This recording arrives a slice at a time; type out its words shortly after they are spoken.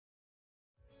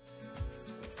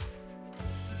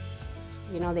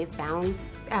You know, they found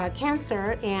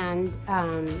cancer, and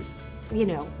you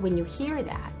know, when you hear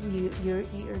that, you're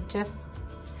just,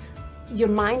 your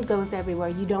mind goes everywhere.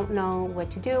 You don't know what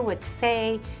to do, what to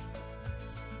say.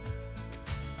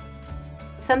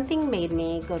 Something made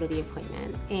me go to the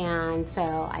appointment, and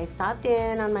so I stopped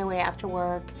in on my way after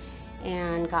work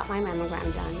and got my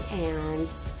mammogram done, and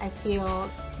I feel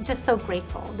just so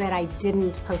grateful that I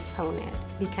didn't postpone it,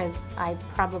 because I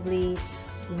probably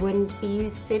wouldn't be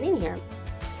sitting here.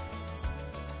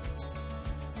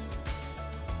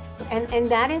 And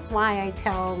that is why I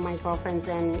tell my girlfriends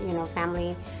and, you know,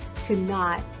 family to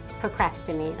not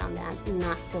procrastinate on that,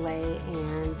 not delay.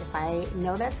 And if I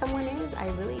know that someone is,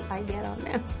 I get on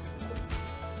them.